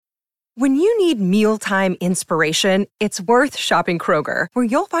When you need mealtime inspiration, it's worth shopping Kroger, where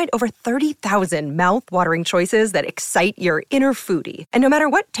you'll find over 30,000 mouth-watering choices that excite your inner foodie. And no matter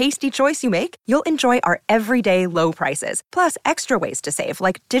what tasty choice you make, you'll enjoy our everyday low prices, plus extra ways to save,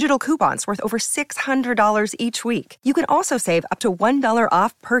 like digital coupons worth over $600 each week. You can also save up to $1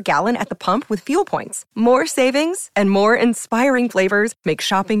 off per gallon at the pump with fuel points. More savings and more inspiring flavors make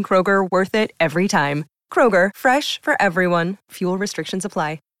shopping Kroger worth it every time. Kroger, fresh for everyone. Fuel restrictions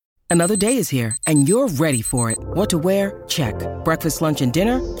apply. Another day is here, and you're ready for it. What to wear? Check. Breakfast, lunch, and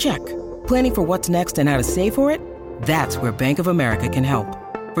dinner? Check. Planning for what's next and how to save for it? That's where Bank of America can help.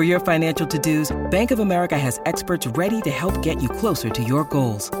 For your financial to-dos, Bank of America has experts ready to help get you closer to your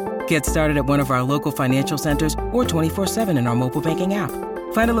goals. Get started at one of our local financial centers or 24/7 in our mobile banking app.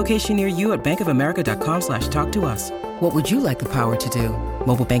 Find a location near you at bankofamerica.com/talktous. What would you like the power to do?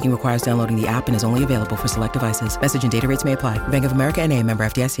 Mobile banking requires downloading the app and is only available for select devices. Message and data rates may apply. Bank of America N.A., member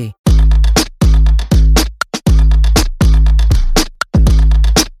FDIC.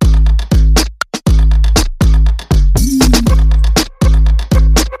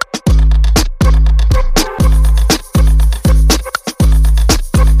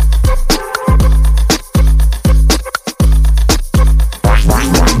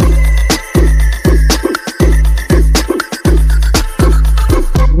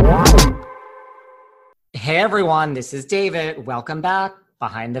 Hey everyone, this is David. Welcome back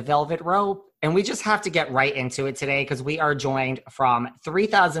Behind the Velvet Rope. And we just have to get right into it today because we are joined from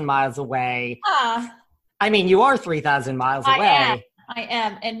 3,000 miles away. I mean, you are 3,000 miles away. I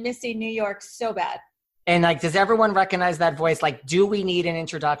am, and missing New York so bad. And like, does everyone recognize that voice? Like, do we need an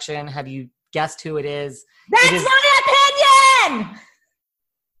introduction? Have you guessed who it is? That's my opinion!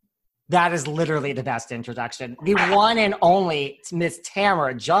 That is literally the best introduction. The one and only Miss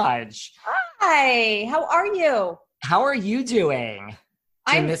Tamara Judge. Hi, how are you? How are you doing?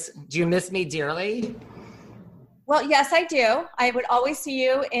 Do you miss me dearly? Well, yes, I do. I would always see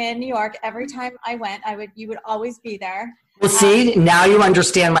you in New York. Every time I went, you would always be there. Well, see, now you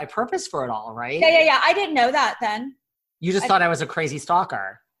understand my purpose for it all, right? Yeah. I didn't know that then. You just thought I was a crazy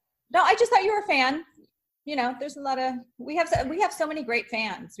stalker. No, I just thought you were a fan. You know, there's a lot of we have so many great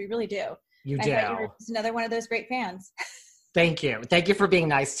fans. We really do. You I do. thought you were just another one of those great fans. Thank you. Thank you for being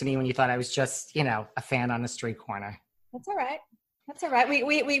nice to me when you thought I was just, a fan on the street corner. That's all right. That's all right.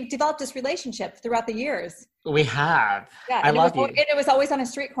 We developed this relationship throughout the years. We have. Yeah, I love you. It was always on a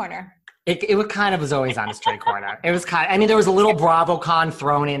street corner. It kind of was always on a street corner. It was there was a little BravoCon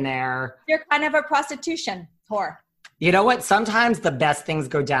thrown in there. You're kind of a prostitution whore. You know what? Sometimes the best things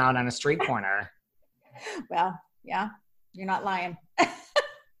go down on a street corner. Well, yeah, you're not lying.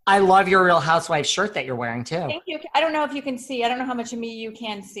 I love your Real Housewife shirt that you're wearing too. Thank you. I don't know if you can see. I don't know how much of me you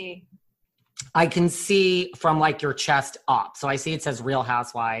can see. I can see from like your chest up. So I see it says Real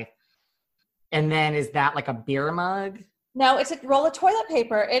Housewife. And then is that like a beer mug? No, it's a roll of toilet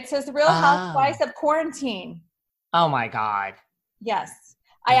paper. It says the Real Housewives of Quarantine. Oh my God. Yes.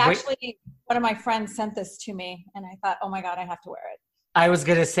 One of my friends sent this to me and I thought, oh my God, I have to wear it. I was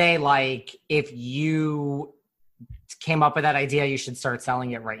going to say, like, if you came up with that idea, you should start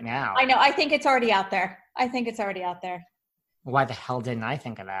selling it right now. I know. I think it's already out there. Why the hell didn't I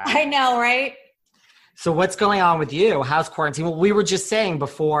think of that? I know, right? So what's going on with you? How's quarantine? Well, we were just saying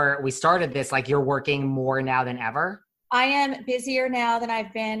before we started this, like, you're working more now than ever. I am busier now than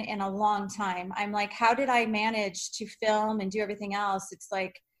I've been in a long time. I'm like, how did I manage to film and do everything else? It's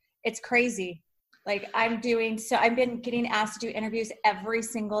like, it's crazy. Like I've been getting asked to do interviews every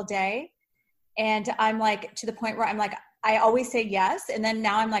single day. And I'm like, to the point where I'm like, I always say yes. And then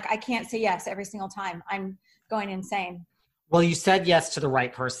now I'm like, I can't say yes every single time. I'm going insane. Well, you said yes to the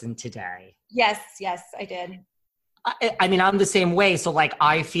right person today. Yes, I did. I mean, I'm the same way. So like,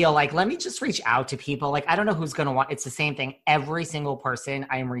 I feel like, let me just reach out to people. Like, I don't know who's going to want, it's the same thing. Every single person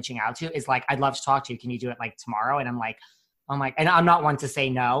I am reaching out to is like, I'd love to talk to you. Can you do it like tomorrow? And I'm like, oh my, and I'm not one to say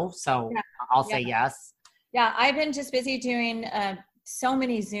no. So yeah. I'll say yes. Yeah. I've been just busy doing so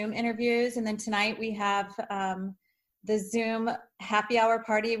many Zoom interviews. And then tonight we have the Zoom happy hour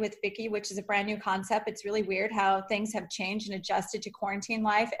party with Vicky, which is a brand new concept. It's really weird how things have changed and adjusted to quarantine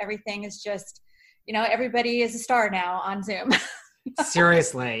life. Everything is just, everybody is a star now on Zoom.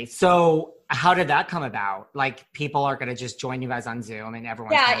 Seriously. So how did that come about? Like people are going to just join you guys on Zoom and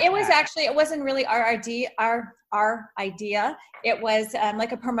everyone. Yeah, it wasn't really our idea. It was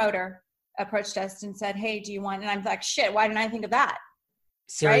like a promoter approached us and said, hey, do you want, and I'm like, shit, why didn't I think of that?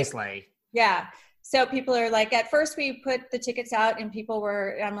 Seriously. Right? Yeah. So people are like, at first we put the tickets out and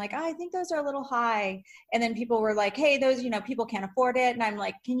I'm like, oh, I think those are a little high. And then people were like, hey, those, people can't afford it. And I'm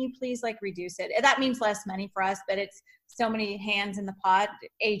like, can you please like reduce it? And that means less money for us, but it's so many hands in the pot,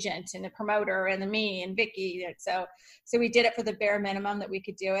 agent and the promoter and me and Vicky. So we did it for the bare minimum that we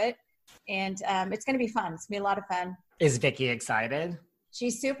could do it. And it's going to be fun. It's going to be a lot of fun. Is Vicky excited?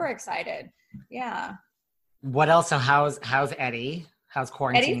 She's super excited. Yeah. What else? So how's Eddie? How's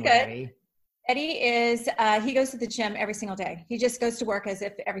quarantine with Eddie? Eddie is, he goes to the gym every single day. He just goes to work as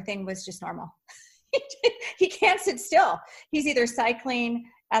if everything was just normal. He can't sit still. He's either cycling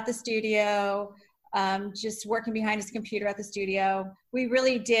at the studio, just working behind his computer at the studio. We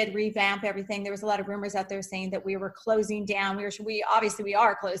really did revamp everything. There was a lot of rumors out there saying that we were closing down. We obviously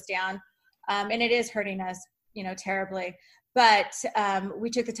are closed down, and it is hurting us, terribly. But we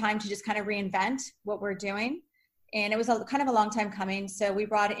took the time to just kind of reinvent what we're doing. And it was kind of a long time coming. So we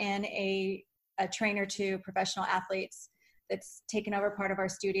brought in a trainer to professional athletes that's taken over part of our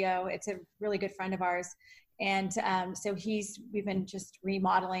studio. It's a really good friend of ours. And so we've been just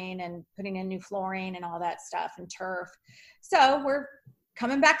remodeling and putting in new flooring and all that stuff and turf. So we're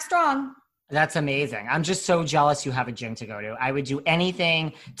coming back strong. That's amazing. I'm just so jealous you have a gym to go to. I would do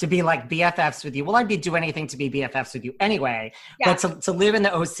anything to be like BFFs with you. Well, I'd do anything to be BFFs with you anyway. Yeah. But to live in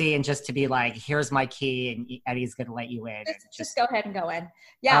the OC and just to be like, here's my key and Eddie's going to let you in. Just go ahead and go in.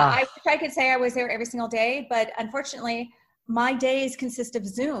 Yeah, I wish I could say I was there every single day, but unfortunately, my days consist of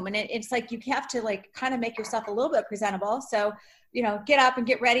Zoom. And it's like you have to like kind of make yourself a little bit presentable. So, get up and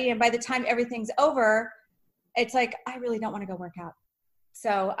get ready. And by the time everything's over, it's like, I really don't want to go work out.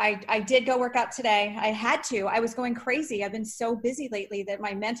 So I did go work out today. I had to. I was going crazy. I've been so busy lately that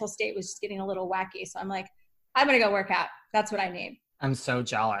my mental state was just getting a little wacky. So I'm like, I'm going to go work out. That's what I need. I'm so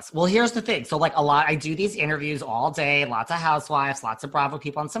jealous. Well, here's the thing. So like I do these interviews all day, lots of housewives, lots of Bravo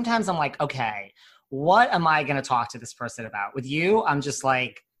people. And sometimes I'm like, okay, what am I going to talk to this person about? With you, I'm just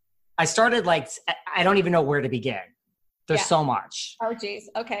like, I started like, I don't even know where to begin. There's so much. Oh, geez.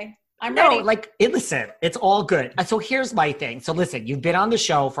 Okay. I'm ready. Listen, it's all good. So here's my thing. So listen, you've been on the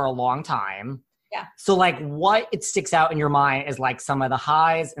show for a long time. Yeah. So like what it sticks out in your mind is like some of the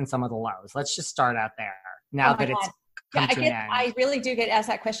highs and some of the lows. Let's just start out there now that it's come to an end. I really do get asked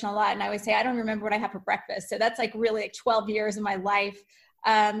that question a lot. And I always say, I don't remember what I have for breakfast. So that's like really like 12 years of my life.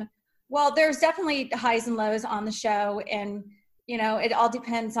 Well, there's definitely highs and lows on the show. And, it all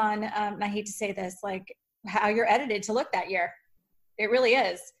depends on, and I hate to say this, like how you're edited to look that year. It really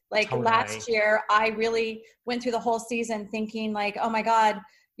is. Like totally. Last year, I really went through the whole season thinking like, oh my God,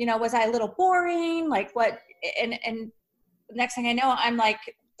 was I a little boring? Like what? And next thing I know, I'm like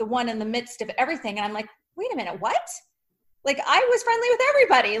the one in the midst of everything. And I'm like, wait a minute, what? Like I was friendly with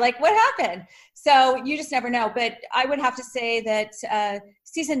everybody. Like what happened? So you just never know. But I would have to say that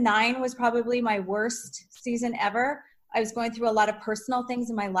season 9 was probably my worst season ever. I was going through a lot of personal things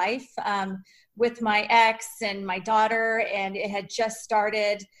in my life with my ex and my daughter, and it had just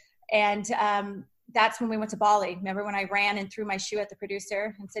started. And that's when we went to Bali. Remember when I ran and threw my shoe at the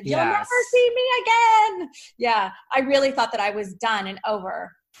producer and said, you'll never see me again. Yeah. I really thought that I was done and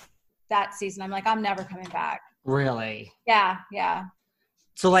over that season. I'm like, I'm never coming back. Really? Yeah. Yeah.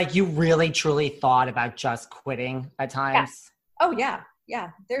 So like you really truly thought about just quitting at times? Yeah. Oh yeah.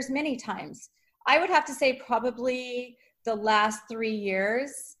 Yeah. There's many times. I would have to say probably the last 3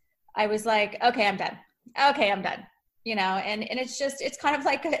 years, I was like, okay, I'm done. Okay, I'm done. And it's kind of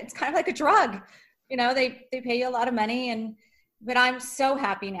like a drug. They pay you a lot of money but I'm so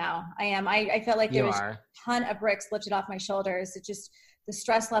happy now. I am. I felt like there was a ton of bricks lifted off my shoulders. It just, the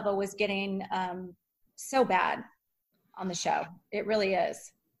stress level was getting so bad on the show. It really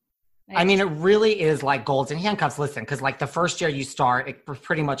is. I mean, it really is like golden handcuffs. Listen, because like the first year you start, it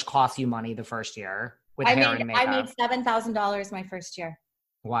pretty much costs you money the first year with hair and makeup. I made $7,000 my first year.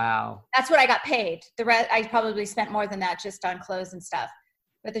 Wow. That's what I got paid. The rest, I probably spent more than that just on clothes and stuff.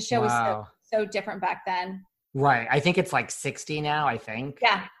 But the show was so different back then. Right. I think it's like 60 now, I think.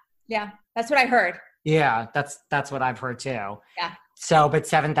 Yeah. Yeah. That's what I heard. Yeah. That's what I've heard too. Yeah. So, but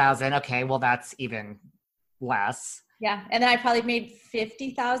 7,000. Okay. Well, that's even less. Yeah. And then I probably made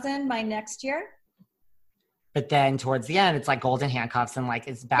 50,000 my next year. But then towards the end, it's like golden handcuffs, and like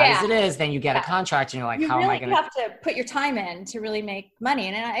as bad as it is, then you get a contract and you're like, how am I going to? You have to put your time in to really make money.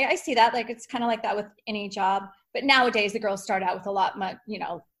 And I see that, like, it's kind of like that with any job. But nowadays the girls start out with a lot much,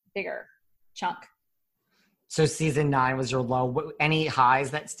 bigger chunk. So season 9 was your low. Any highs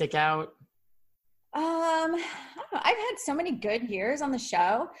that stick out? I don't know. I've had so many good years on the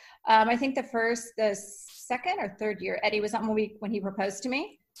show. I think the second or third year, Eddie was on when he proposed to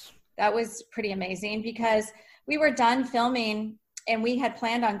me. That was pretty amazing because we were done filming and we had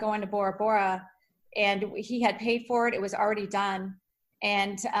planned on going to Bora Bora and he had paid for it. It was already done.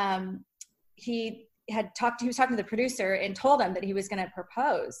 And he was talking to the producer and told him that he was going to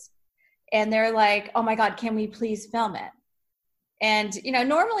propose. And they're like, oh my God, can we please film it? And, you know,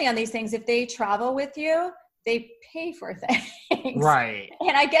 normally on these things, if they travel with you, they pay for things. Right.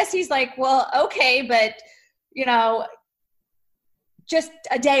 And I guess he's like, well, okay, but, you know, just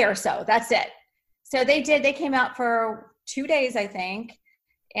a day or so, that's it. So they came out for 2 days, I think.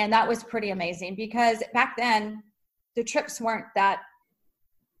 And that was pretty amazing because back then the trips weren't that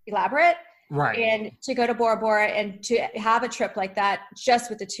elaborate. Right. And to go to Bora Bora and to have a trip like that just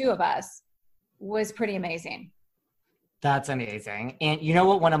with the two of us was pretty amazing. That's amazing. And you know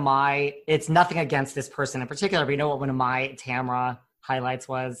what, it's nothing against this person in particular, but you know what one of my Tamra highlights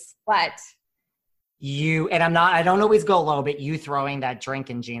was? What? You, and I don't always go low, but you throwing that drink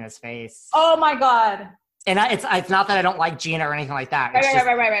in Gina's face. Oh my God. And it's not that I don't like Gina or anything like that.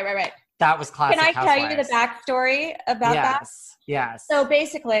 Right. That was classic. Can I Housewives. tell you the backstory about that? Yes. So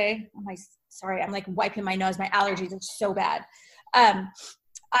basically, I'm like wiping my nose. My allergies are so bad.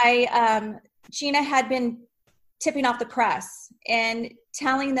 Gina had been tipping off the press and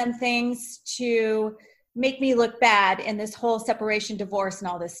telling them things to make me look bad in this whole separation, divorce, and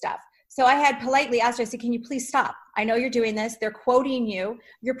all this stuff. So I had politely asked her, I said, can you please stop? I know you're doing this. They're quoting you.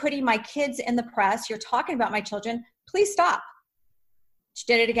 You're putting my kids in the press. You're talking about my children. Please stop. She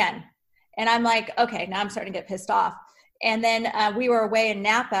did it again. And I'm like, okay, now I'm starting to get pissed off. And then we were away in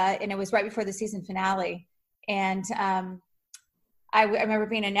Napa, and it was right before the season finale. And I remember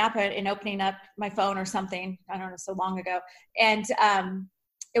being in Napa and opening up my phone or something. I don't know, so long ago. And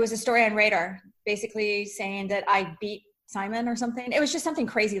it was a story on Radar, basically saying that I beat Simon or something. It was just something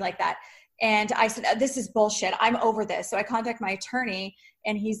crazy like that. And I said, this is bullshit. I'm over this. So I contact my attorney,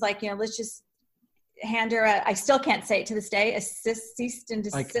 and he's like, you know, let's just hand her I still can't say it to this day, a cease and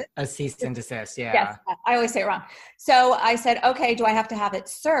desist. Like a cease and desist, yeah. Yes, I always say it wrong. So I said, okay, do I have to have it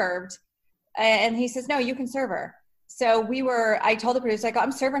served? And he says, no, you can serve her. So I told the producer,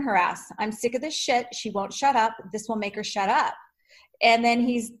 I'm serving her ass. I'm sick of this shit. She won't shut up. This will make her shut up. And then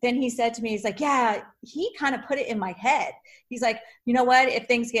he said to me, he's like, yeah, he kind of put it in my head. He's like, you know what? If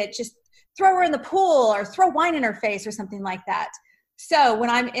things get, just throw her in the pool or throw wine in her face or something like that. So when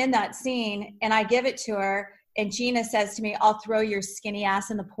I'm in that scene and I give it to her and Gina says to me, I'll throw your skinny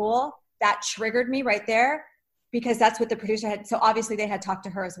ass in the pool, that triggered me right there because that's what the producer had. So obviously they had talked to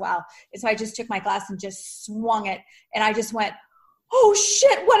her as well. And so I just took my glass and just swung it. And I just went, oh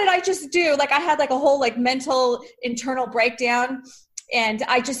shit, what did I just do? Like I had like a whole like mental internal breakdown and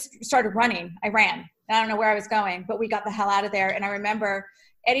I just started running. I ran. I don't know where I was going, but we got the hell out of there. And I remember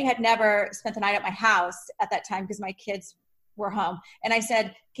Eddie had never spent the night at my house at that time because my kids were home. And I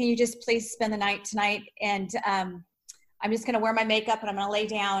said, can you just please spend the night tonight? And I'm just going to wear my makeup and I'm going to lay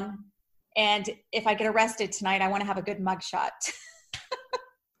down. And if I get arrested tonight, I want to have a good mugshot.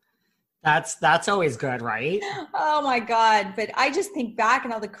 That's always good, right? Oh my God. But I just think back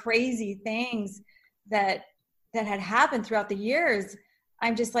and all the crazy things that had happened throughout the years.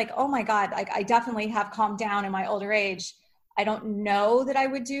 I'm just like, oh my God, like I definitely have calmed down in my older age. I don't know that I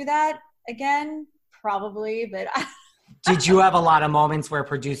would do that again, probably, but Did you have a lot of moments where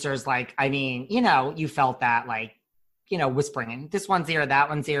producers like, I mean, you know, you felt that like, you know, whispering, this one's here, that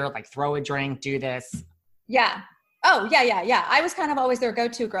one's here, like throw a drink, do this. Yeah. Oh, yeah. I was kind of always their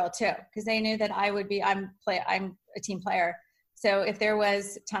go-to girl too, because they knew that I'm a team player. So if there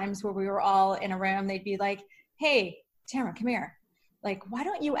was times where we were all in a room, they'd be like, hey, Tamra, come here. Like, why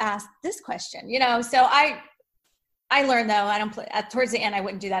don't you ask this question? You know, so I learned though, I don't play towards the end, I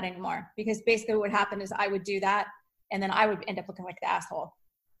wouldn't do that anymore because basically what happened is I would do that and then I would end up looking like the asshole.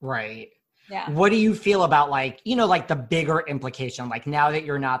 Right. Yeah. What do you feel about like, you know, like the bigger implication, like now that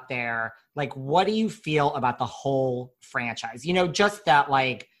you're not there, like what do you feel about the whole franchise? You know, just that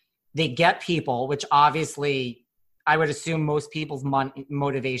like they get people, which obviously I would assume most people's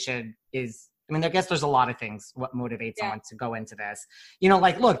motivation is, I mean, I guess there's a lot of things what motivates someone to go into this. You know,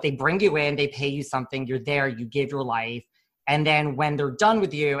 like, look, they bring you in, they pay you something, you're there, you give your life. And then when they're done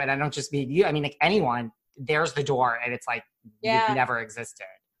with you, and I don't just mean you, I mean, like anyone, there's the door and it's like, you've never existed.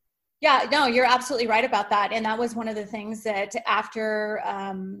 Yeah, no, you're absolutely right about that. And that was one of the things that after,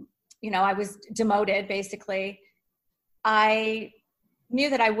 you know, I was demoted, basically, I knew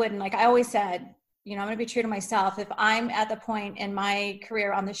that I wouldn't. Like I always said, you know, I'm going to be true to myself. If I'm at the point in my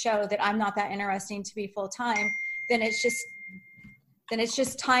career on the show that I'm not that interesting to be full time, then it's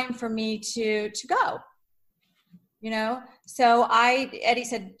just time for me to go. You know, so Eddie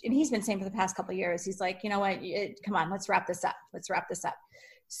said, and he's been saying for the past couple of years, he's like, you know what, come on, let's wrap this up.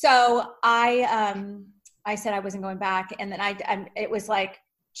 So I said I wasn't going back. And then it was like,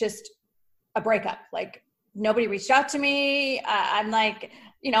 just a breakup. Like nobody reached out to me. I'm like,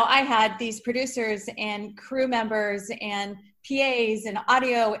 I had these producers and crew members and PAs and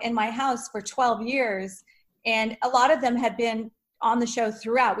audio in my house for 12 years. And a lot of them had been on the show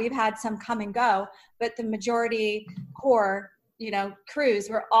throughout. We've had some come and go, but the majority core, crews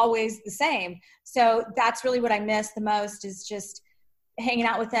were always the same. So that's really what I miss the most, is just hanging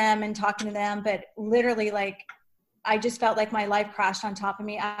out with them and talking to them. But literally, like, I just felt like my life crashed on top of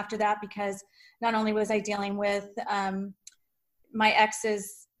me after that, because not only was I dealing with my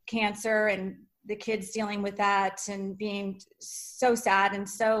ex's cancer and the kids dealing with that and being so sad and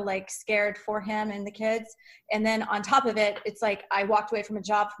so like scared for him and the kids. And then on top of it, it's like I walked away from a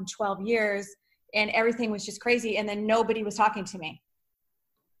job from 12 years and everything was just crazy. And then nobody was talking to me.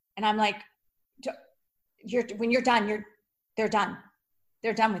 And I'm like, when you're done, they're done.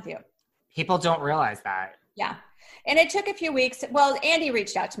 They're done with you. People don't realize that. Yeah. And it took a few weeks. Well, Andy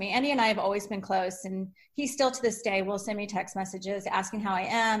reached out to me. Andy and I have always been close, and he still to this day will send me text messages asking how I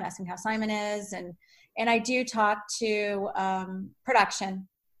am, asking how Simon is. And I do talk to production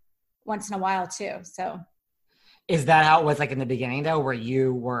once in a while too. So is that how it was like in the beginning though, where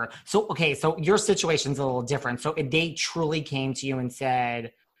you were, so your situation's a little different. So if they truly came to you and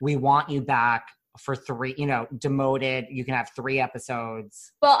said, we want you back for 3, demoted, you can have 3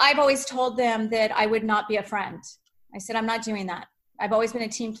 episodes. Well, I've always told them that I would not be a friend. I said, I'm not doing that. I've always been a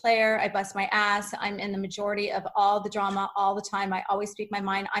team player. I bust my ass. I'm in the majority of all the drama all the time. I always speak my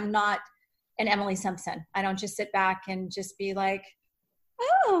mind. I'm not an Emily Simpson. I don't just sit back and just be like,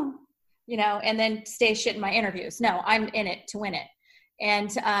 oh, and then stay shit in my interviews. No, I'm in it to win it.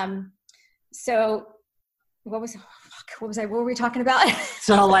 And so what were we talking about?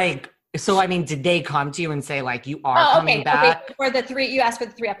 So, I mean, did they come to you and say, like, you are coming back? Okay. For the 3, you asked for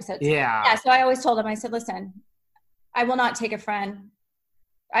the 3 episodes. Yeah. Yeah. So I always told them, I said, listen, I will not take a friend.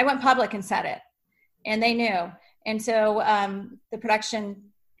 I went public and said it, and they knew. And so the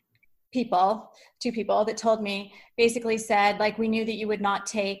production people, 2 people that told me, basically said, like, we knew that you would not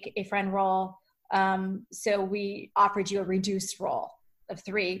take a friend role. So we offered you a reduced role of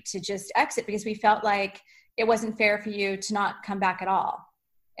 3 to just exit, because we felt like it wasn't fair for you to not come back at all.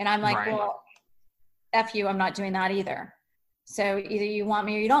 And I'm like, right. Well, F you, I'm not doing that either. So either you want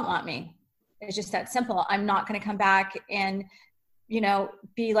me or you don't want me. It's just that simple. I'm not going to come back and,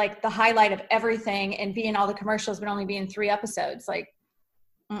 be like the highlight of everything and be in all the commercials, but only be in 3 episodes. Like,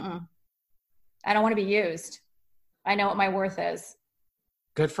 I don't want to be used. I know what my worth is.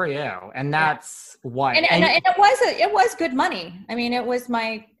 Good for you. And that's what. And it was good money. I mean, it was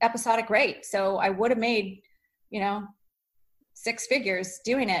my episodic rate. So I would have made, 6 figures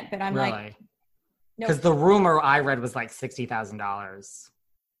doing it, but I'm really? Like, no. Because the rumor I read was like $60,000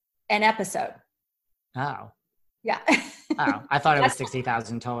 an episode. Oh, yeah. Oh, I thought it was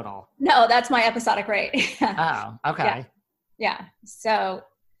 60,000 total. No, that's my episodic rate. Oh, okay. Yeah. So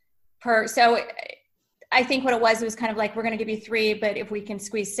I think what it was kind of like, we're going to give you 3, but if we can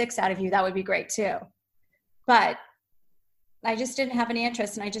squeeze 6 out of you, that would be great too. But I just didn't have any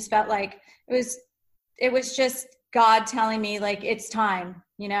interest. And I just felt like it was just God telling me, like, it's time,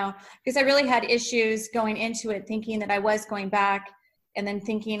 because I really had issues going into it, thinking that I was going back, and then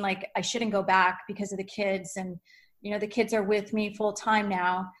thinking like I shouldn't go back because of the kids. And, the kids are with me full time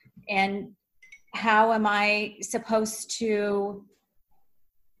now. And how am I supposed to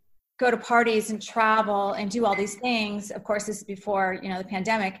go to parties and travel and do all these things? Of course, this is before, the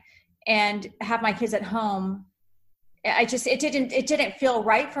pandemic, and have my kids at home. It didn't feel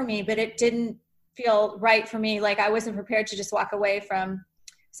right for me, but it didn't feel right for me. Like, I wasn't prepared to just walk away from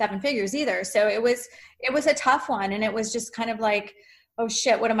 7 figures either. So it was a tough one. And it was just kind of like, oh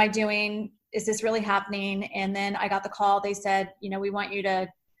shit, what am I doing? Is this really happening? And then I got the call. They said, we want to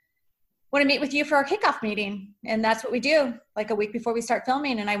meet with you for our kickoff meeting. And that's what we do, like a week before we start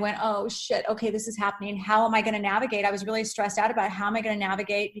filming. And I went, oh shit, okay, this is happening. How am I going to navigate? I was really stressed out about how am I going to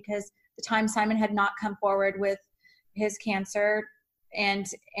navigate, because the time Simon had not come forward with his cancer. And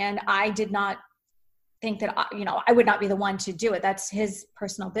I did not think that, I would not be the one to do it. That's his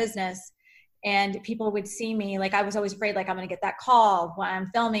personal business. And people would see me, like, I was always afraid, like, I'm going to get that call while I'm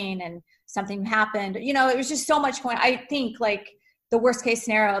filming and something happened. It was just so much going. I think like the worst case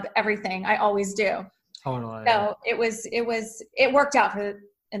scenario of everything. I always do. Totally. So it worked out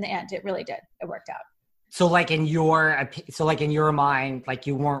in the end. It really did. It worked out. So like in your mind, like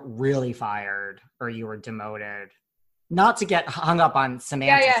you weren't really fired or you were demoted. Not to get hung up on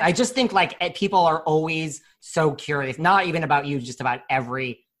semantics. Yeah. I just think like people are always so curious, not even about you, just about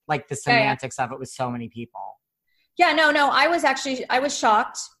the semantics of it with so many people. Yeah, no. I was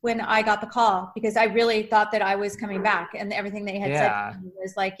shocked when I got the call because I really thought that I was coming back, and everything they had said to me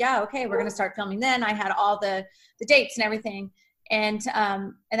was like, yeah, okay, we're going to start filming then. I had all the dates and everything. And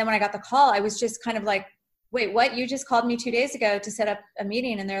then when I got the call, I was just kind of like, wait, what? You just called me 2 days ago to set up a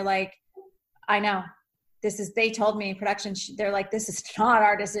meeting. And they're like, I know. They told me production, they're like, this is not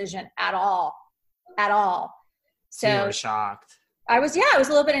our decision at all. So you were shocked. I was a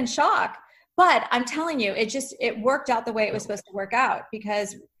little bit in shock. But I'm telling you, it worked out the way it was supposed to work out,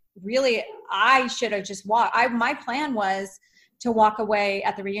 because really I should have just walked. My plan was to walk away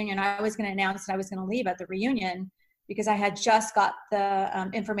at the reunion. I was going to announce that I was going to leave at the reunion because I had just got the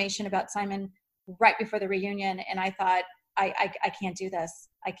information about Simon right before the reunion. And I thought, I can't do this.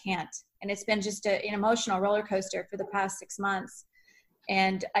 I can't. And it's been just an emotional roller coaster for the past 6 months.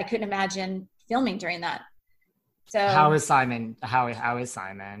 And I couldn't imagine filming during that. So how is Simon? How is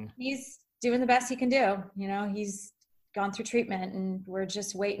Simon? He's doing the best he can do. He's gone through treatment and we're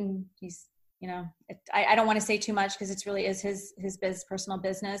just waiting. He's, I don't want to say too much because it really is his personal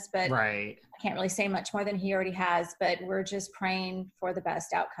business, but right. I can't really say much more than he already has, but we're just praying for the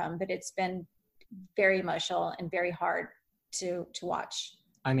best outcome. But it's been very emotional and very hard to watch.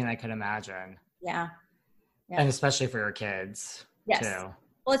 I mean, I could imagine. Yeah. And especially for your kids yes. too.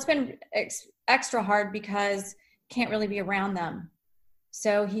 Well, it's been extra hard because can't really be around them.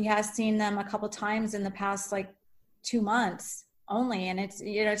 So he has seen them a couple times in the past, 2 months only. And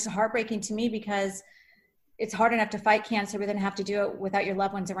it's heartbreaking to me because it's hard enough to fight cancer, but then have to do it without your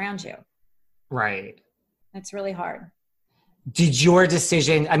loved ones around you. Right. It's really hard. Did your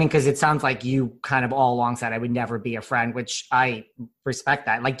decision, because it sounds like you kind of all along said I would never be a friend, which I respect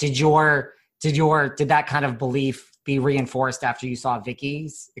that. Did that kind of belief be reinforced after you saw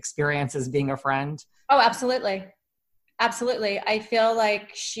Vicky's experience as being a friend? Oh, absolutely. Absolutely. I feel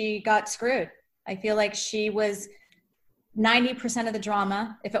like she got screwed. I feel like she was 90% of the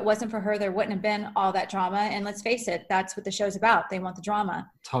drama. If it wasn't for her, there wouldn't have been all that drama. And let's face it, that's what the show's about. They want the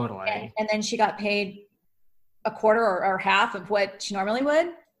drama. Totally. And then she got paid a quarter or half of what she normally would.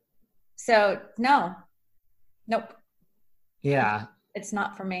 So nope. Yeah. It's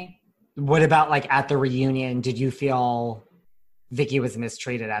not for me. What about at the reunion? Did you feel Vicky was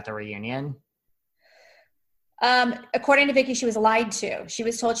mistreated at the reunion? According to Vicky, she was lied to. She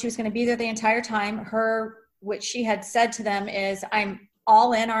was told she was going to be there the entire time. What she had said to them is, I'm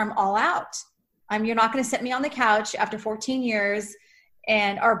all in or I'm all out. You're not going to sit me on the couch after 14 years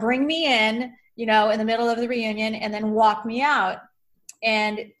or bring me in, in the middle of the reunion and then walk me out.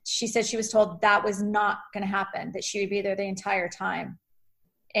 And she said she was told that was not going to happen, that she would be there the entire time.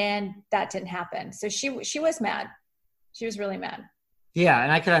 And that didn't happen. So she was mad. She was really mad. Yeah.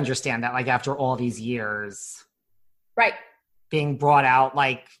 And I could understand that, after all these years. Right. Being brought out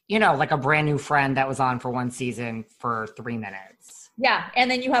like a brand new friend that was on for one season for 3 minutes. Yeah.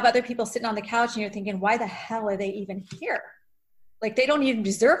 And then you have other people sitting on the couch and you're thinking, why the hell are they even here? They don't even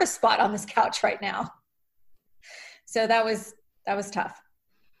deserve a spot on this couch right now. So that was tough.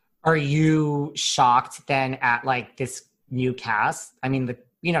 Are you shocked then at this new cast?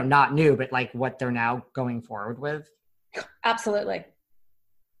 Not new, but what they're now going forward with? Absolutely.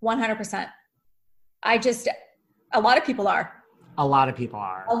 100%. A lot of people are. A lot of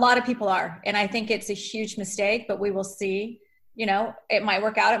people are. And I think it's a huge mistake, but we will see. It might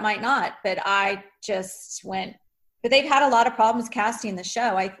work out, it might not. But but they've had a lot of problems casting the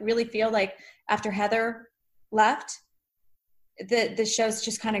show. I really feel like after Heather left, the show's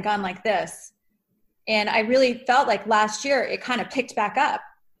just kind of gone like this. And I really felt like last year it kind of picked back up.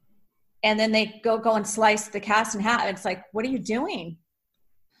 And then they go and slice the cast in half. It's like, what are you doing?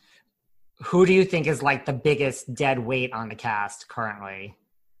 Who do you think is the biggest dead weight on the cast currently?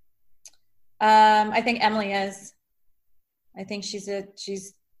 I think Emily is. I think she's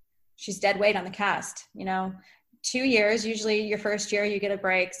dead weight on the cast. 2 years, usually your first year you get a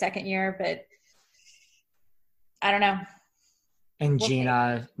break, second year, but I don't know. And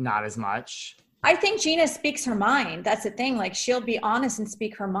Gina, not as much. I think Gina speaks her mind. That's the thing. She'll be honest and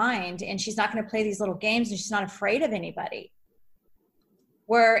speak her mind, and she's not going to play these little games, and she's not afraid of anybody.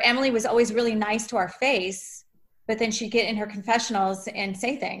 Where Emily was always really nice to our face, but then she'd get in her confessionals and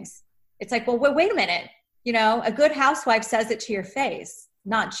say things. It's like, well, wait a minute. A good housewife says it to your face,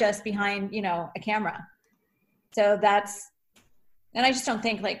 not just behind, a camera. So and I just don't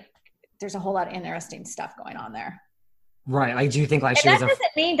think there's a whole lot of interesting stuff going on there. Right. Do you think she was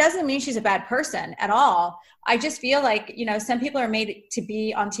doesn't mean she's a bad person at all. I just feel some people are made to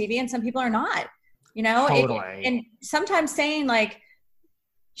be on TV and some people are not, Totally. And sometimes saying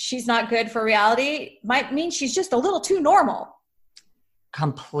she's not good for reality might mean she's just a little too normal.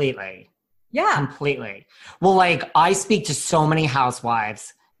 Completely. Yeah. Completely. Well, like I speak to so many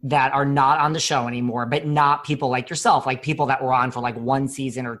housewives that are not on the show anymore, but not people like yourself, like people that were on for like 1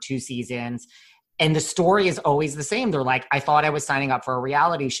 season or 2 seasons. And the story is always the same. They're like, I thought I was signing up for a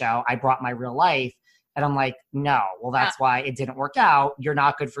reality show. I brought my real life. And I'm like, no, well, that's why it didn't work out. You're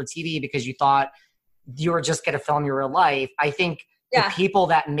not good for TV because you thought you were just going to film your real life. I think the people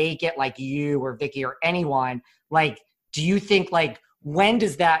that make it, like you or Vicky or anyone, like, do you think, like, when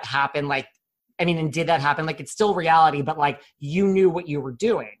does that happen? Like, I mean, and did that happen? Like, it's still reality, but like you knew what you were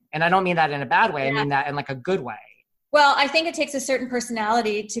doing. And I don't mean that in a bad way. I mean that in like a good way. Well, I think it takes a certain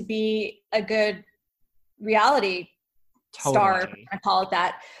personality to be a good reality star, I call it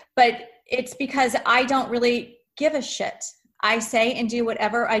that. But it's because I don't really give a shit. I say and do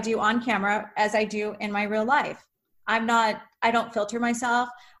whatever I do on camera as I do in my real life. I don't filter myself.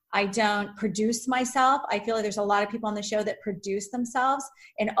 I don't produce myself. I feel like there's a lot of people on the show that produce themselves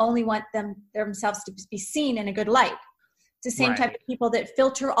and only want themselves to be seen in a good light. It's the same type of people that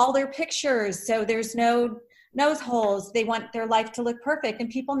filter all their pictures. So there's no nose holes. They want their life to look perfect. And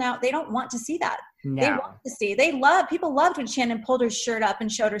people now, they don't want to see that. No. They want to see, people loved when Shannon pulled her shirt up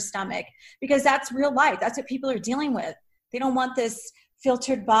and showed her stomach because that's real life. That's what people are dealing with. They don't want this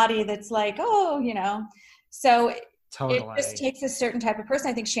filtered body that's like, so it just takes a certain type of person.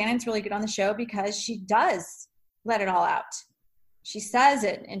 I think Shannon's really good on the show because she does let it all out. She says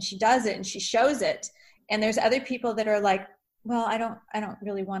it and she does it and she shows it. And there's other people that are like, well, I don't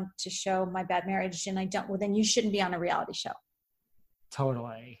really want to show my bad marriage and well, then you shouldn't be on a reality show.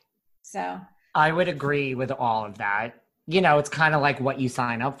 Totally. So I would agree with all of that. You know, it's kind of like what you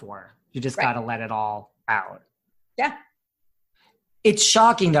sign up for. You just got to let it all out. Yeah. It's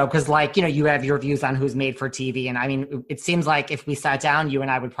shocking though, because like, you know, you have your views on who's made for TV. And I mean, it seems like if we sat down, you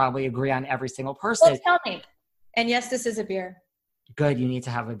and I would probably agree on every single person. Well, tell me. And yes, this is a beer. Good, you need to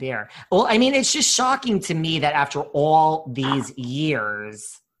have a beer. Well, I mean, it's just shocking to me that after all these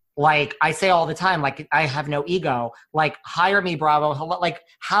years, like I say all the time, like I have no ego, like hire me, Bravo. Like,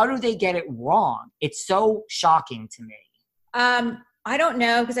 how do they get it wrong? It's so shocking to me. I don't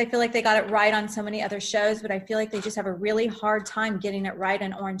know because I feel like they got it right on so many other shows, but I feel like they just have a really hard time getting it right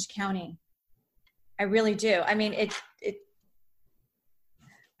in Orange County. I really do. I mean,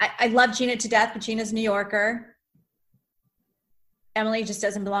 I love Gina to death, but Gina's a New Yorker. Emily just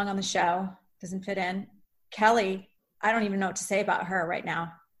doesn't belong on the show, doesn't fit in. Kelly, I don't even know what to say about her right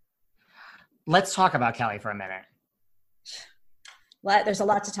now. Let's talk about Kelly for a minute. There's a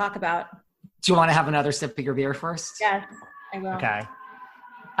lot to talk about. Do you want to have another sip of your beer first? Yeah, I will. Okay.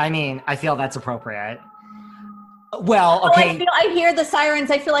 I mean, I feel that's appropriate. Well, okay. I hear the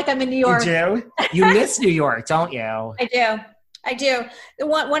sirens. I feel like I'm in New York. You do? You miss New York, don't you? I do.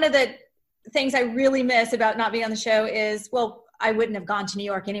 One of the things I really miss about not being on the show is, well, I wouldn't have gone to New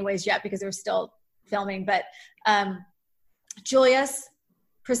York anyways yet because they were still filming, but Julius,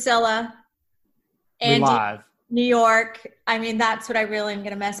 Priscilla, and New York. I mean, that's what I really am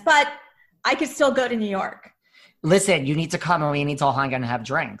going to miss, but I could still go to New York. Listen, you need to come and we need to all hang out and have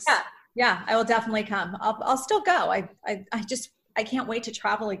drinks. Yeah, I will definitely come. I'll still go. I can't wait to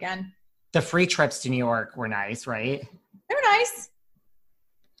travel again. The free trips to New York were nice, right? They were nice.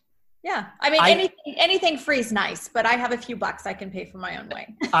 Yeah. I mean, anything free is nice, but I have a few bucks I can pay for my own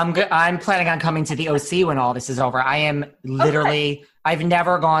way. I'm planning on coming to the OC when all this is over. I am literally, I've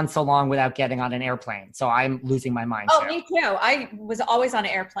never gone so long without getting on an airplane. So I'm losing my mind. Oh, me too. I was always on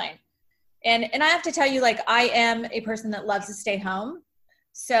an airplane. And I have to tell you, like, I am a person that loves to stay home.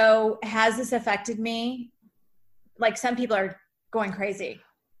 So has this affected me? Like some people are going crazy.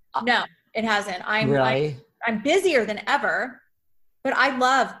 No, it hasn't. I'm busier than ever. But I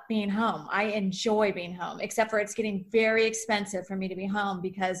love being home. I enjoy being home, except for it's getting very expensive for me to be home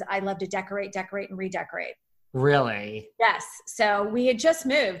because I love to decorate, and redecorate. Really? Yes. So we had just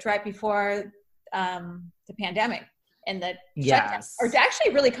moved right before the pandemic and the shutdown, or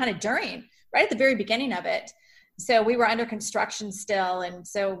actually really kind of during, right at the very beginning of it. So we were under construction still. And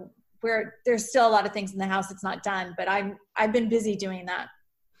so there's still a lot of things in the house that's not done, but I've been busy doing that.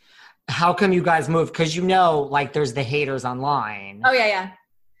 How come you guys moved? Because like there's the haters online. Oh, yeah.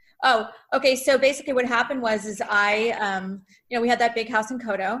 Oh, okay. So basically what happened was we had that big house in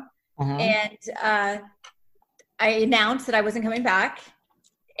Kodo and I announced that I wasn't coming back.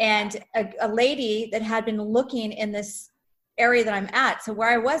 And a lady that had been looking in this area that I'm at. So where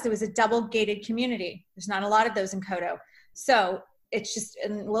I was, it was a double gated community. There's not a lot of those in Kodo. So it's just a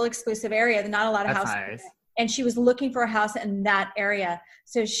little exclusive area. Not a lot of houses. Nice. And she was looking for a house in that area.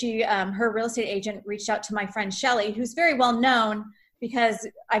 So she, her real estate agent reached out to my friend Shelly, who's very well known because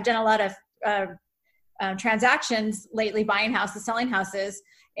I've done a lot of transactions lately, buying houses, selling houses.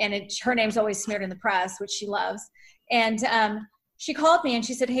 And her name's always smeared in the press, which she loves. And she called me and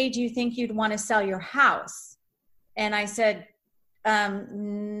she said, hey, do you think you'd want to sell your house? And I said,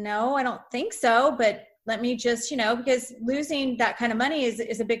 no, I don't think so. But let me just, because losing that kind of money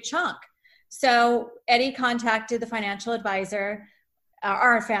is a big chunk. So Eddie contacted the financial advisor,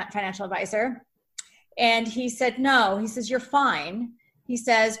 our financial advisor, and he said, no, he says, you're fine. He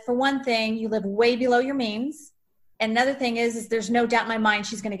says, for one thing, you live way below your means. And another thing is there's no doubt in my mind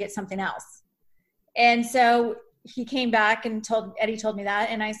she's going to get something else. And so he came back and Eddie told me that.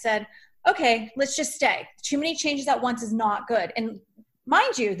 And I said, okay, let's just stay. Too many changes at once is not good. And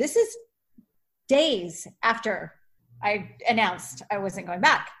mind you, this is days after I announced I wasn't going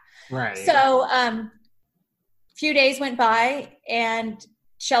back. Right. So a few days went by and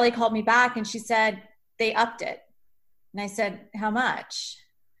Shelly called me back and she said, they upped it. And I said, how much?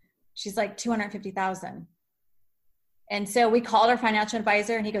 She's like, $250,000. And so we called our financial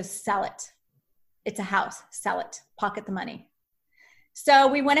advisor and he goes, sell it. It's a house, sell it, pocket the money. So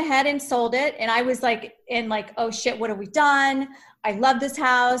we went ahead and sold it. And I was like, oh shit, what have we done? I love this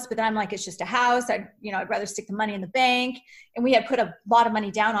house, but then I'm like, it's just a house. I'd rather stick the money in the bank. And we had put a lot of money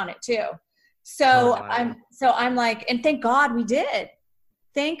down on it too. So I'm like, and thank God we did.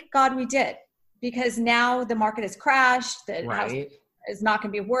 Thank God we did, because now the market has crashed. The house is not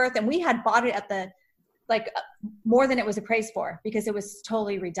going to be worth. And we had bought it at more than it was appraised for because it was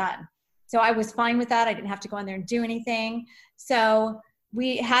totally redone. So I was fine with that. I didn't have to go in there and do anything. So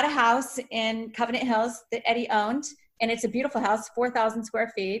we had a house in Covenant Hills that Eddie owned, and it's a beautiful house, 4,000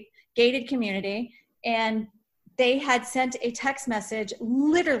 square feet, gated community. And they had sent a text message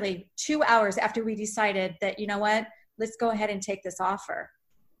literally 2 hours after we decided that, you know what, let's go ahead and take this offer.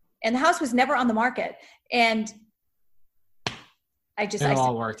 And the house was never on the market. And it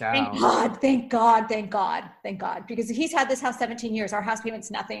all worked out. Thank God. Because he's had this house 17 years. Our house payment's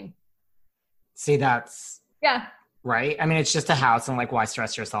nothing. See, that's yeah. Right. I mean, it's just a house, and why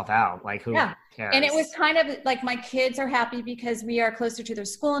stress yourself out? Who cares? And it was kind of my kids are happy because we are closer to their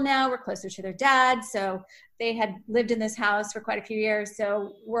school now. We're closer to their dad. So they had lived in this house for quite a few years.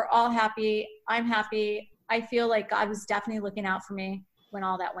 So we're all happy. I'm happy. I feel like God was definitely looking out for me when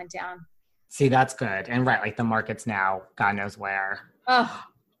all that went down. See, that's good. And the market's now God knows where. Oh.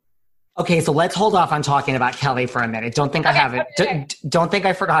 Okay, so let's hold off on talking about Kelly for a minute. Don't think I haven't. Okay. Don't think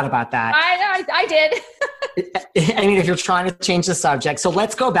I forgot about that. I did. I mean, if you're trying to change the subject. So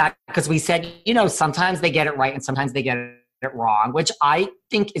let's go back, because we said, sometimes they get it right and sometimes they get it wrong, which I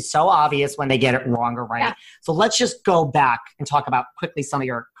think is so obvious when they get it wrong or right. Yeah. So let's just go back and talk about quickly some of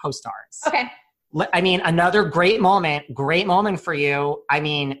your co-stars. Okay. I mean, another great moment for you. I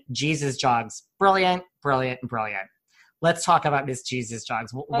mean, Jesus Jugs. Brilliant. Let's talk about Miss Jesus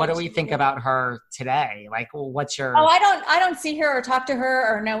Jugs. What do we think about her today? What's your... Oh, I don't see her or talk to her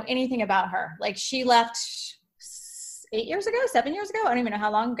or know anything about her. She left 7 years ago. I don't even know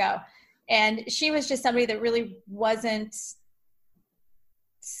how long ago. And she was just somebody that really wasn't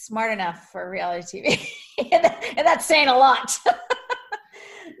smart enough for reality TV. and that's saying a lot.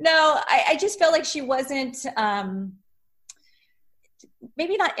 No, I just felt like she wasn't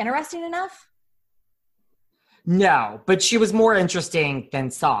maybe not interesting enough. No, but she was more interesting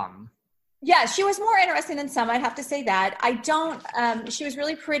than some. Yeah, she was more interesting than some. I'd have to say that. She was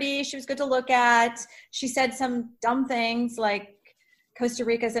really pretty. She was good to look at. She said some dumb things like Costa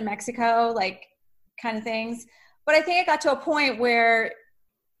Rica's in Mexico, kind of things. But I think it got to a point where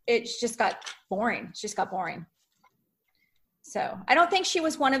it just got boring. So I don't think she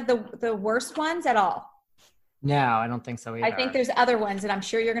was one of the worst ones at all. No, I don't think so either. I think there's other ones that I'm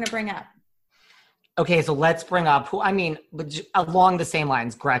sure you're going to bring up. Okay, so let's bring up along the same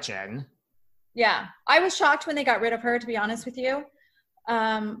lines, Gretchen. Yeah, I was shocked when they got rid of her, to be honest with you.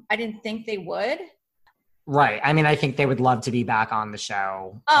 I didn't think they would. Right. I mean, I think they would love to be back on the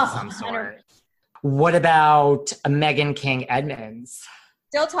show of some sort. What about Megan King Edmonds?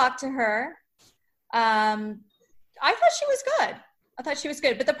 Still talk to her. I thought she was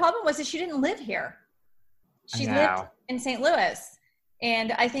good. But the problem was that she didn't live here. She lived in St. Louis.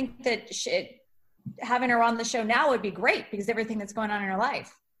 And I think that having her on the show now would be great because everything that's going on in her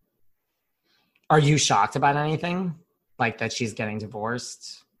life. Are you shocked about anything? That she's getting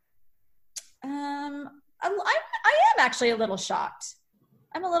divorced? I am actually a little shocked.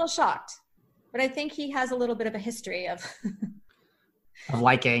 I'm a little shocked. But I think he has a little bit of a history of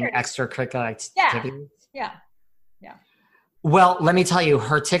liking extracurricular activities. Yeah. Well, let me tell you,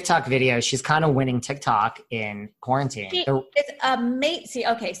 her TikTok video, she's kind of winning TikTok in quarantine. It's amazing. See,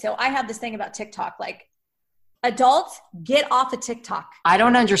 okay, so I have this thing about TikTok. Adults, get off of TikTok. I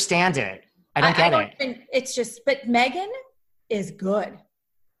don't understand it. I don't get it. It's just, but Megan is good.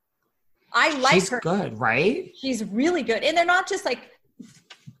 I like She's her. She's good, right? She's really good. And they're not just like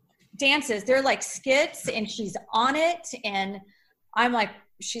dances. They're like skits and she's on it. And I'm like,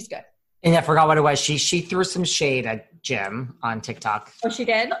 she's good. And I forgot what it was. She threw some shade at Jim on TikTok. Oh, she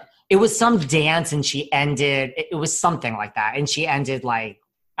did? It was some dance and she ended, it was something like that. And she ended like,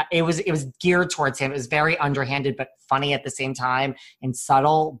 it was geared towards him. It was very underhanded, but funny at the same time and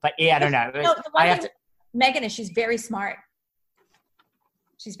subtle. But yeah, I don't know. No, the one thing Megan is, she's very smart.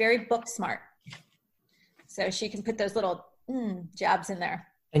 She's very book smart. So she can put those little jabs in there.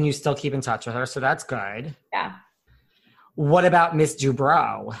 And you still keep in touch with her. So that's good. Yeah. What about Miss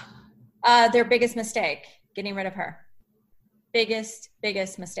Dubrow? Their biggest mistake, getting rid of her. Biggest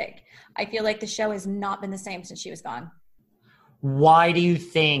mistake. I feel like the show has not been the same since she was gone. Why do you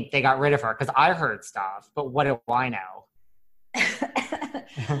think they got rid of her? Because I heard stuff, but what do I know?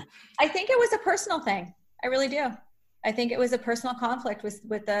 I think it was a personal thing. I really do. I think it was a personal conflict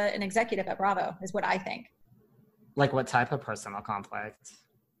with an executive at Bravo, is what I think. Like what type of personal conflict?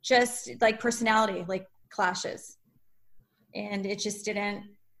 Just like personality, like clashes. And it just didn't,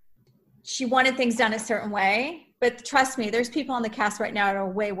 she wanted things done a certain way. But trust me, there's people on the cast right now that are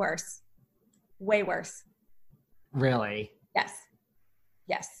way worse. Way worse. Really?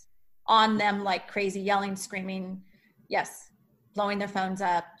 Yes. On them like crazy, yelling, screaming. Yes. Blowing their phones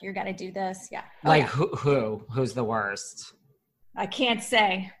up. You're going to do this. Yeah. Who's the worst? I can't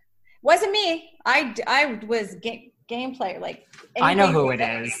say. Wasn't me. I was game player. Like, I know who it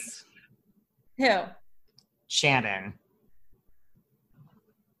is. Who? Shannon.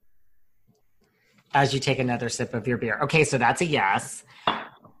 As you take another sip of your beer. Okay, so that's a yes.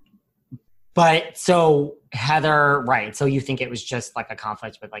 But so Heather, right. So you think it was just like a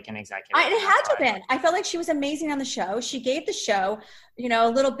conflict with like an executive? It had to have been. I felt like she was amazing on the show. She gave the show, a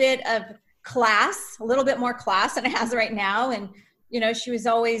little bit of class, a little bit more class than it has right now. And, she was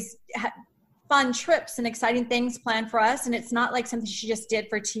always had fun trips and exciting things planned for us. And it's not like something she just did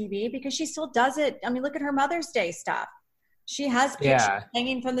for TV, because she still does it. I mean, look at her Mother's Day stuff. She has pictures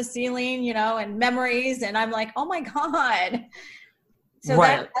hanging from the ceiling, and memories. And I'm like, oh my God. So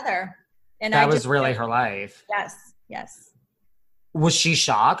that's Heather. And that was really her life. Yes. Was she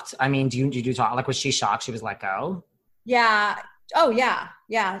shocked? I mean, do you talk, like, was she shocked she was let go? Yeah. Oh yeah.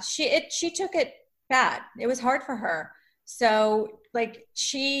 Yeah. She took it bad. It was hard for her. So like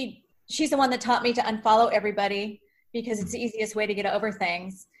she's the one that taught me to unfollow everybody, because it's the easiest way to get over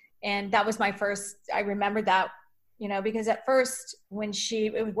things. And that was my first, I remembered that, because at first when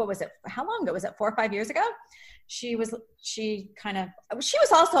what was it? How long ago was it? 4 or 5 years ago? She was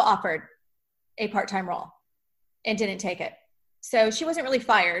also offered a part-time role and didn't take it. So she wasn't really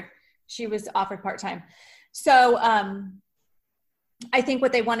fired. She was offered part-time. So I think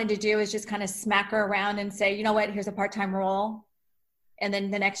what they wanted to do is just kind of smack her around and say, you know what, here's a part-time role. And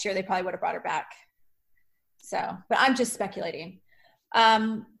then the next year they probably would have brought her back. So, but I'm just speculating.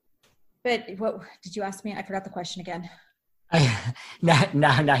 But what did you ask me? I forgot the question again.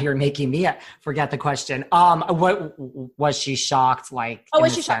 Now you're making me forget the question. What was she shocked? Like, oh,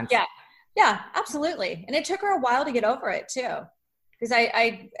 was she shocked? Yeah, absolutely. And it took her a while to get over it too, because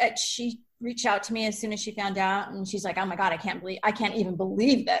she reached out to me as soon as she found out, and she's like, "Oh my God, I can't even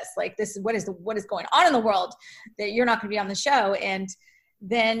believe this. Like, this is what is going on in the world, that you're not going to be on the show." And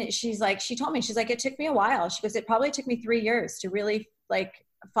then she told me, she's like, "It took me a while." She goes, "It probably took me 3 years to really like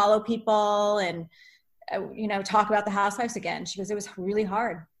follow people and talk about the housewives again." She goes, "It was really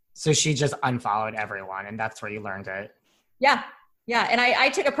hard." So she just unfollowed everyone, and that's where you learned it. Yeah. Yeah. And I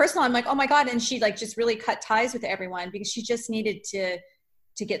took it personal. I'm like, oh my God. And she like just really cut ties with everyone, because she just needed to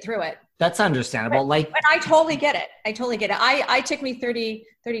get through it. That's understandable. But I totally get it. I took me 30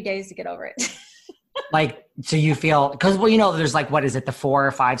 days to get over it. Like, so you feel, because, there's like, what is it? The 4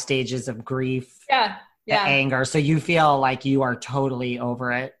 or 5 stages of grief. Yeah. The anger. So you feel like you are totally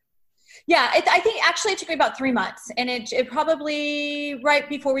over it. Yeah. I think actually it took me about 3 months, and it probably right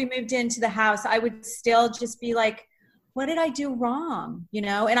before we moved into the house, I would still just be like, what did I do wrong?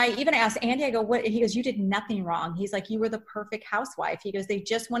 And I even asked Andy, I go, what? He goes, you did nothing wrong. He's like, you were the perfect housewife. He goes, they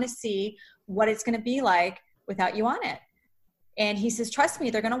just want to see what it's going to be like without you on it. And he says, trust me,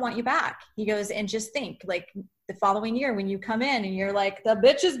 they're going to want you back. He goes, and just think like the following year when you come in and you're like, the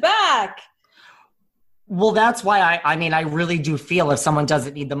bitch is back. Well, that's why I really do feel if someone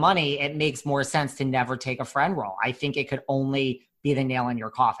doesn't need the money, it makes more sense to never take a friend role. I think it could only be the nail in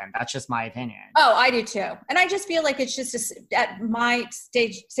your coffin. That's just my opinion. Oh, I do too. And I just feel like it's just at my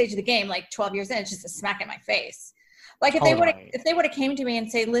stage of the game, like 12 years in, it's just a smack in my face. Like if they would have came to me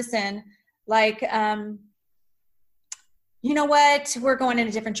and say, listen, like, you know what, we're going in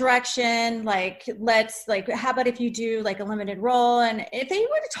a different direction. Like, let's like, how about if you do like a limited role? And if they were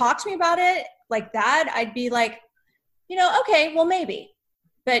to talk to me about it like that, I'd be like, you know, okay, well, maybe.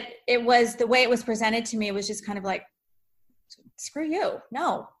 But it was the way it was presented to me. It was just kind of like, screw you.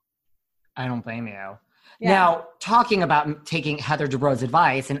 No. I don't blame you. Yeah. Now, talking about taking Heather Dubrow's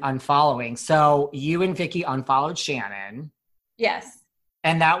advice and unfollowing. So you and Vicky unfollowed Shannon. Yes.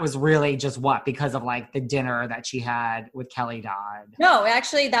 And that was really just what? Because of like the dinner that she had with Kelly Dodd. No,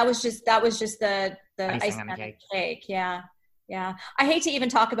 actually that was just the icing on the cake. Yeah. Yeah. I hate to even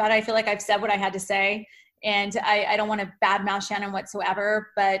talk about it. I feel like I've said what I had to say, and I don't want to badmouth Shannon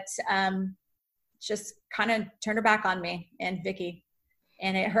whatsoever, but just kind of turned her back on me and Vicky.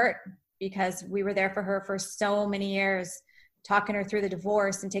 And it hurt because we were there for her for so many years, talking her through the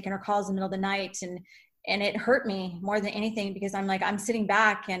divorce and taking her calls in the middle of the night. And it hurt me more than anything because I'm like, I'm sitting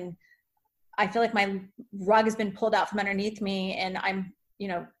back and I feel like my rug has been pulled out from underneath me, and I'm, you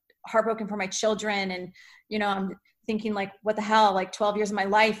know, heartbroken for my children. And, you know, I'm thinking like, what the hell, like 12 years of my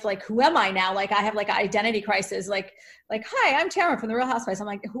life, like, who am I now? Like I have like an identity crisis, like, hi, I'm Tamara from the Real Housewives. I'm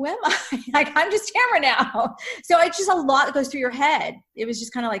like, who am I? Like, I'm just Tamara now. So it's just a lot that goes through your head. It was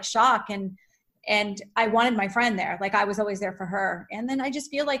just kind of like shock. And I wanted my friend there. Like I was always there for her. And then I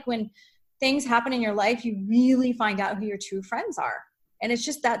just feel like when things happen in your life, you really find out who your true friends are. And it's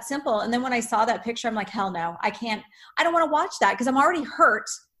just that simple. And then when I saw that picture, I'm like, hell no, I don't want to watch that because I'm already hurt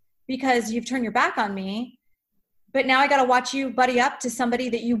because you've turned your back on me. But now I got to watch you buddy up to somebody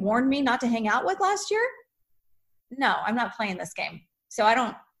that you warned me not to hang out with last year. No, I'm not playing this game. So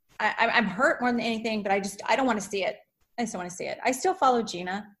I'm hurt more than anything, but I don't want to see it. I just don't want to see it. I still follow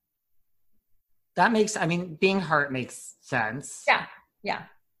Gina. Being hurt makes sense. Yeah. Yeah.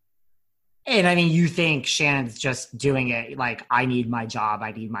 And I mean, you think Shannon's just doing it like, I need my job,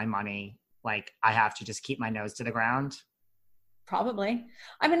 I need my money, like I have to just keep my nose to the ground? Probably.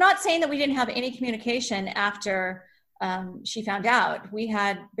 I'm not saying that we didn't have any communication after she found out.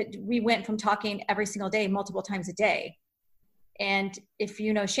 But we went from talking every single day, multiple times a day. And if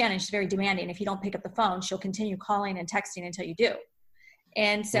you know Shannon, she's very demanding. If you don't pick up the phone, she'll continue calling and texting until you do.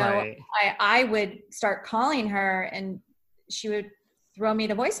 And so right. I would start calling her and she would throw me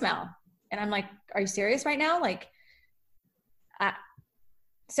to voicemail. And I'm like, are you serious right now? Like,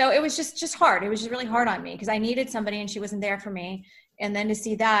 so it was just hard. It was just really hard on me because I needed somebody and she wasn't there for me. And then to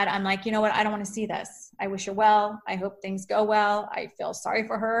see that, I'm like, you know what? I don't want to see this. I wish her well. I hope things go well. I feel sorry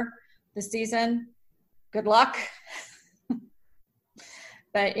for her this season. Good luck.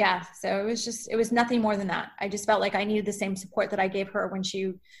 But yeah, so it was nothing more than that. I just felt like I needed the same support that I gave her when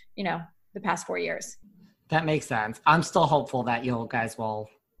she, you know, the past 4 years. That makes sense. I'm still hopeful that you guys will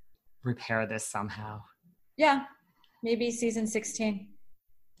repair this somehow. Yeah, maybe season 16.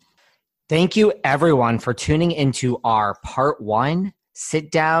 Thank you everyone for tuning into our part 1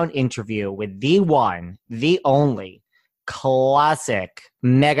 sit-down interview with the one, the only classic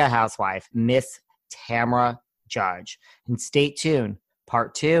mega housewife, Miss Tamara Judge. And stay tuned.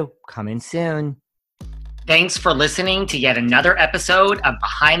 Part 2 coming soon. Thanks for listening to yet another episode of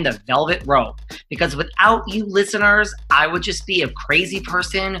Behind the Velvet Rope. Because without you listeners, I would just be a crazy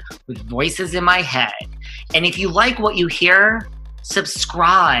person with voices in my head. And if you like what you hear,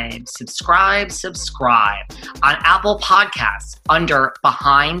 subscribe on Apple Podcasts under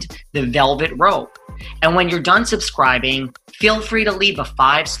Behind the Velvet Rope. And when you're done subscribing, feel free to leave a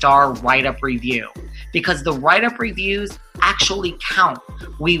 5-star write-up review because the write-up reviews actually count.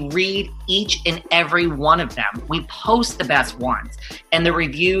 We read each and every one of them. We post the best ones, and the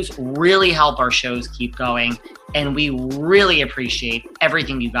reviews really help our shows keep going, and we really appreciate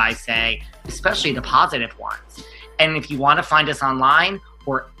everything you guys say, especially the positive ones. And if you want to find us online,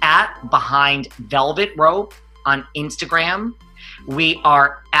 we're at Behind Velvet Rope on Instagram. We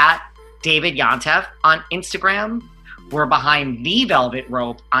are at David Yontef on Instagram. We're Behind the Velvet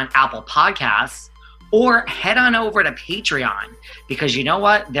Rope on Apple Podcasts. Or head on over to Patreon because you know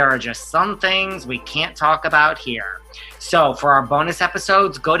what? There are just some things we can't talk about here. So for our bonus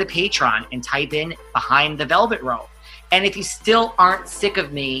episodes, go to Patreon and type in Behind the Velvet Rope. And if you still aren't sick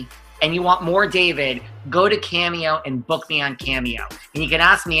of me and you want more David, go to Cameo and book me on Cameo. And you can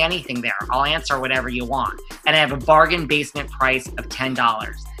ask me anything there. I'll answer whatever you want. And I have a bargain basement price of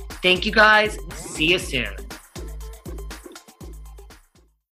 $10. Thank you guys. See you soon.